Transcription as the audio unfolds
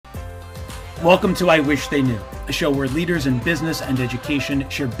Welcome to I Wish They Knew, a show where leaders in business and education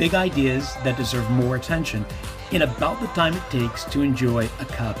share big ideas that deserve more attention in about the time it takes to enjoy a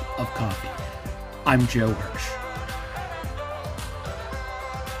cup of coffee. I'm Joe Hirsch.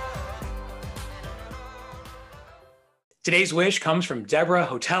 Today's wish comes from Deborah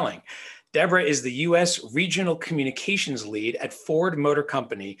Hotelling. Deborah is the U.S. Regional Communications Lead at Ford Motor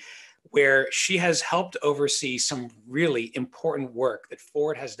Company, where she has helped oversee some really important work that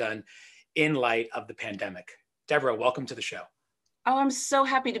Ford has done in light of the pandemic. Deborah, welcome to the show. Oh, I'm so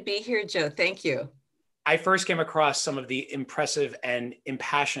happy to be here, Joe. Thank you. I first came across some of the impressive and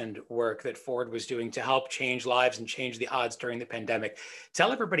impassioned work that Ford was doing to help change lives and change the odds during the pandemic.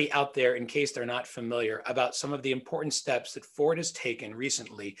 Tell everybody out there, in case they're not familiar, about some of the important steps that Ford has taken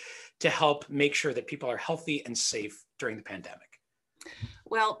recently to help make sure that people are healthy and safe during the pandemic.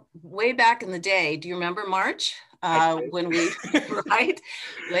 Well, way back in the day, do you remember March? When we, right?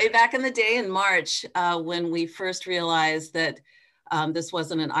 Way back in the day in March, when we first realized that this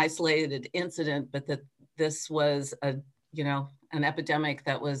wasn't an isolated incident, but that this was an epidemic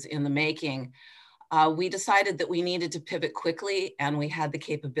that was in the making, we decided that we needed to pivot quickly, and we had the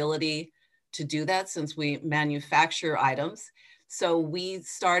capability to do that since we manufacture items. So we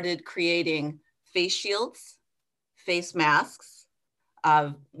started creating face shields, face masks.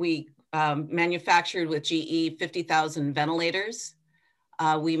 We manufactured with GE 50,000 ventilators.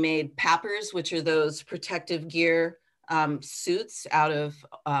 We made PAPRs, which are those protective gear suits out of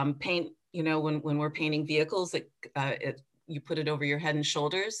paint. You know, when we're painting vehicles, you put it over your head and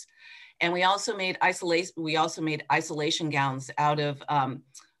shoulders. And we also made isolation gowns out of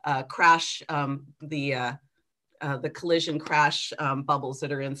the collision crash bubbles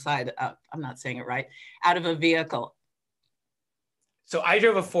that are inside. I'm not saying it right. Out of a vehicle. So I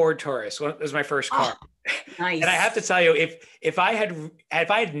drove a Ford Taurus. It was my first car. Oh, nice. And I have to tell you, if I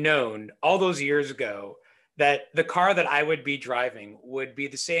had known all those years ago that the car that I would be driving would be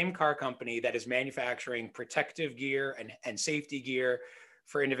the same car company that is manufacturing protective gear and safety gear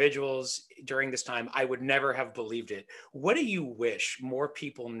for individuals during this time, I would never have believed it. What do you wish more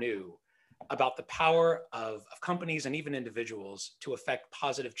people knew about the power of companies and even individuals to affect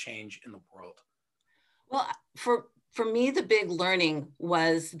positive change in the world? Well, for me, the big learning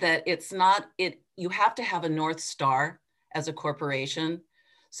was that you have to have a North Star as a corporation.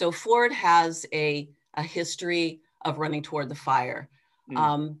 So Ford has a history of running toward the fire.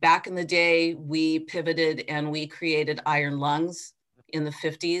 Back in the day, we pivoted and we created iron lungs in the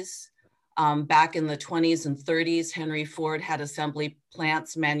 50s. Back in the 20s and 30s, Henry Ford had assembly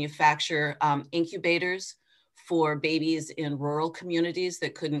plants manufacture incubators for babies in rural communities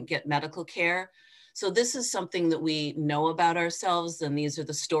that couldn't get medical care. So this is something that we know about ourselves, and these are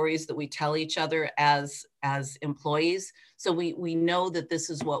the stories that we tell each other as employees. So we know that this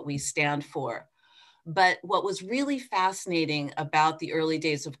is what we stand for. But what was really fascinating about the early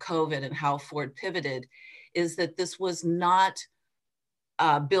days of COVID and how Ford pivoted is that this was not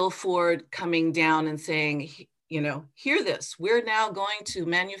Bill Ford coming down and saying, hear this, we're now going to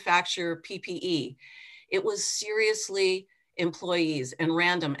manufacture PPE. It was seriously employees and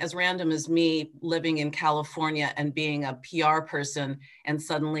random as me living in California and being a PR person and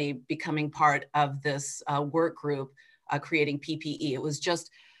suddenly becoming part of this work group creating PPE. It was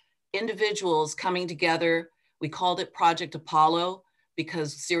just individuals coming together. We called it Project Apollo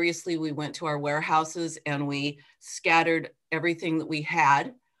because seriously, we went to our warehouses and we scattered everything that we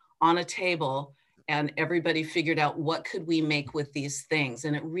had on a table, and everybody figured out what could we make with these things.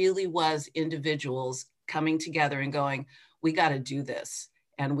 And it really was individuals coming together and going, we got to do this.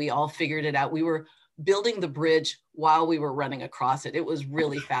 And we all figured it out. We were building the bridge while we were running across it. It was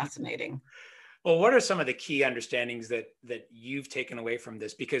really fascinating. Well, what are some of the key understandings that you've taken away from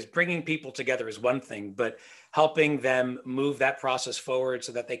this? Because bringing people together is one thing, but helping them move that process forward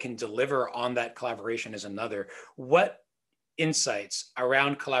so that they can deliver on that collaboration is another. What insights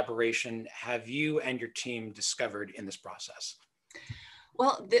around collaboration have you and your team discovered in this process?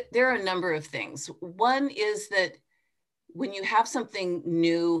 Well, there are a number of things. One is that when you have something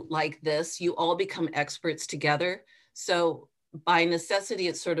new like this, you all become experts together. So by necessity,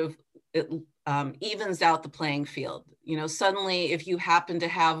 it evens out the playing field. Suddenly, if you happen to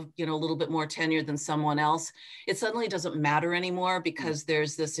have, a little bit more tenure than someone else, it suddenly doesn't matter anymore because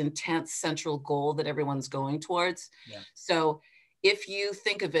there's this intense central goal that everyone's going towards. Yeah. So if you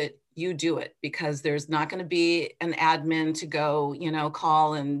think of it, you do it, because there's not going to be an admin to go,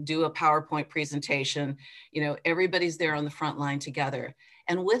 call and do a PowerPoint presentation. Everybody's there on the front line together.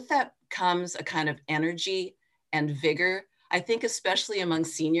 And with that comes a kind of energy and vigor. I think especially among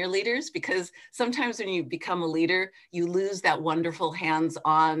senior leaders, because sometimes when you become a leader, you lose that wonderful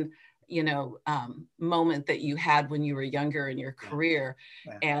hands-on, moment that you had when you were younger in your career.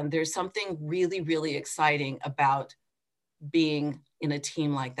 Yeah. And there's something really, really exciting about being in a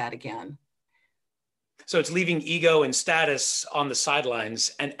team like that again. So it's leaving ego and status on the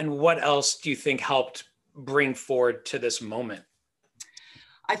sidelines. And what else do you think helped bring Ford to this moment?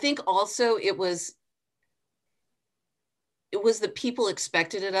 I think also it was that people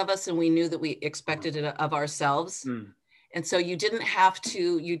expected it of us, and we knew that we expected it of ourselves. And so you didn't have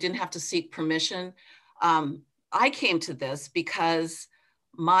to seek permission. I came to this because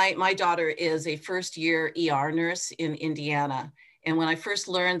my daughter is a first-year ER nurse in Indiana. And when I first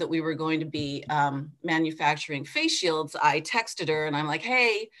learned that we were going to be manufacturing face shields, I texted her and I'm like,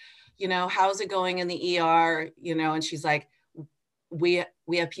 hey, how's it going in the ER? And she's like, we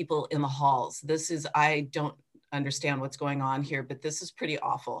have people in the halls. I don't understand what's going on here, but this is pretty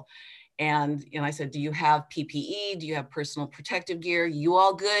awful. And I said, do you have PPE? Do you have personal protective gear? You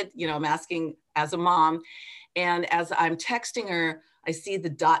all good? I'm asking as a mom. And as I'm texting her, I see the ...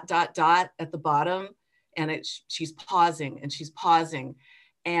 at the bottom, and she's pausing and she's pausing.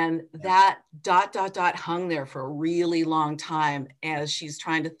 And that ... hung there for a really long time as she's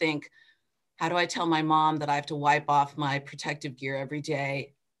trying to think, how do I tell my mom that I have to wipe off my protective gear every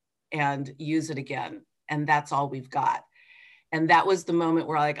day and use it again? And that's all we've got. And that was the moment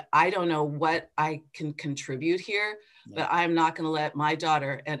where I don't know what I can contribute here, but I'm not going to let my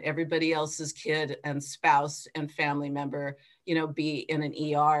daughter and everybody else's kid and spouse and family member, be in an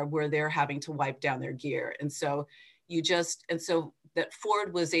ER where they're having to wipe down their gear. And so that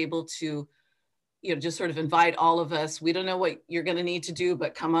Ford was able to, just sort of invite all of us. We don't know what you're going to need to do,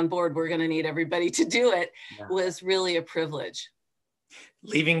 but come on board. We're going to need everybody to do it. Was really a privilege.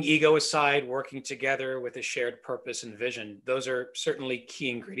 Leaving ego aside, working together with a shared purpose and vision, those are certainly key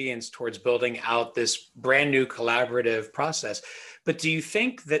ingredients towards building out this brand new collaborative process. But do you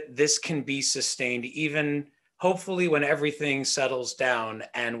think that this can be sustained even, hopefully, when everything settles down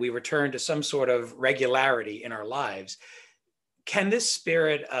and we return to some sort of regularity in our lives? Can this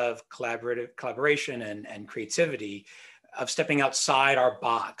spirit of collaboration and creativity, of stepping outside our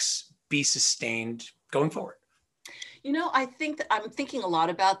box, be sustained going forward? I think that I'm thinking a lot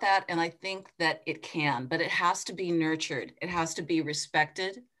about that, and I think that it can, but it has to be nurtured. It has to be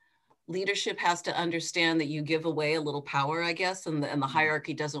respected. Leadership has to understand that you give away a little power, I guess, and the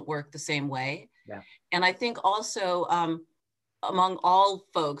hierarchy doesn't work the same way. Yeah. And I think also among all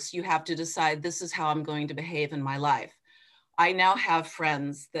folks, you have to decide, this is how I'm going to behave in my life. I now have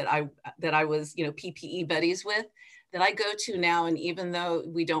friends that I was, PPE buddies with, that I go to now, and even though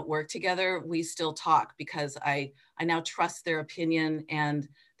we don't work together, we still talk because I now trust their opinion, and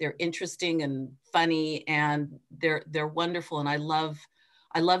they're interesting and funny, and they're wonderful, and I love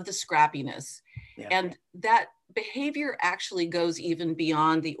the scrappiness. Yeah. And that behavior actually goes even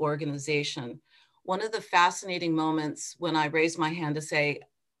beyond the organization. One of the fascinating moments when I raised my hand to say,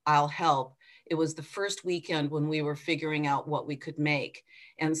 I'll help, it was the first weekend when we were figuring out what we could make.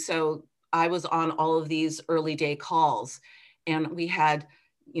 And so I was on all of these early day calls, and we had,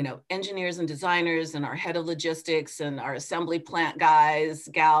 engineers and designers and our head of logistics and our assembly plant guys,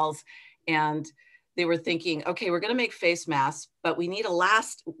 gals, and they were thinking, okay, we're going to make face masks, but we need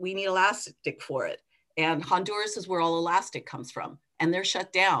elastic for it. And Honduras is where all elastic comes from, and they're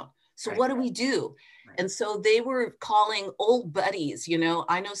shut down. So what do we do? Right. And so they were calling old buddies.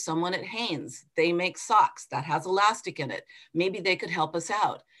 I know someone at Hanes, they make socks that has elastic in it. Maybe they could help us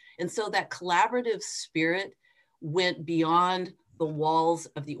out. And so that collaborative spirit went beyond the walls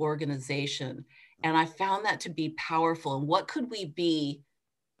of the organization. And I found that to be powerful. And what could we be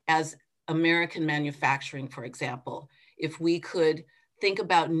as American manufacturing, for example, if we could think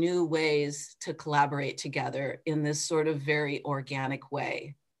about new ways to collaborate together in this sort of very organic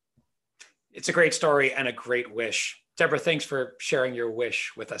way? It's a great story and a great wish. Deborah, thanks for sharing your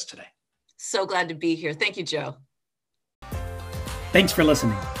wish with us today. So glad to be here. Thank you, Joe. Thanks for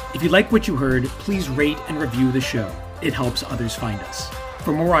listening. If you like what you heard, please rate and review the show. It helps others find us.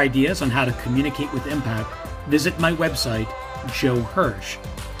 For more ideas on how to communicate with impact, visit my website,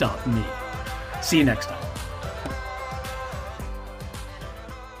 joehirsch.me. See you next time.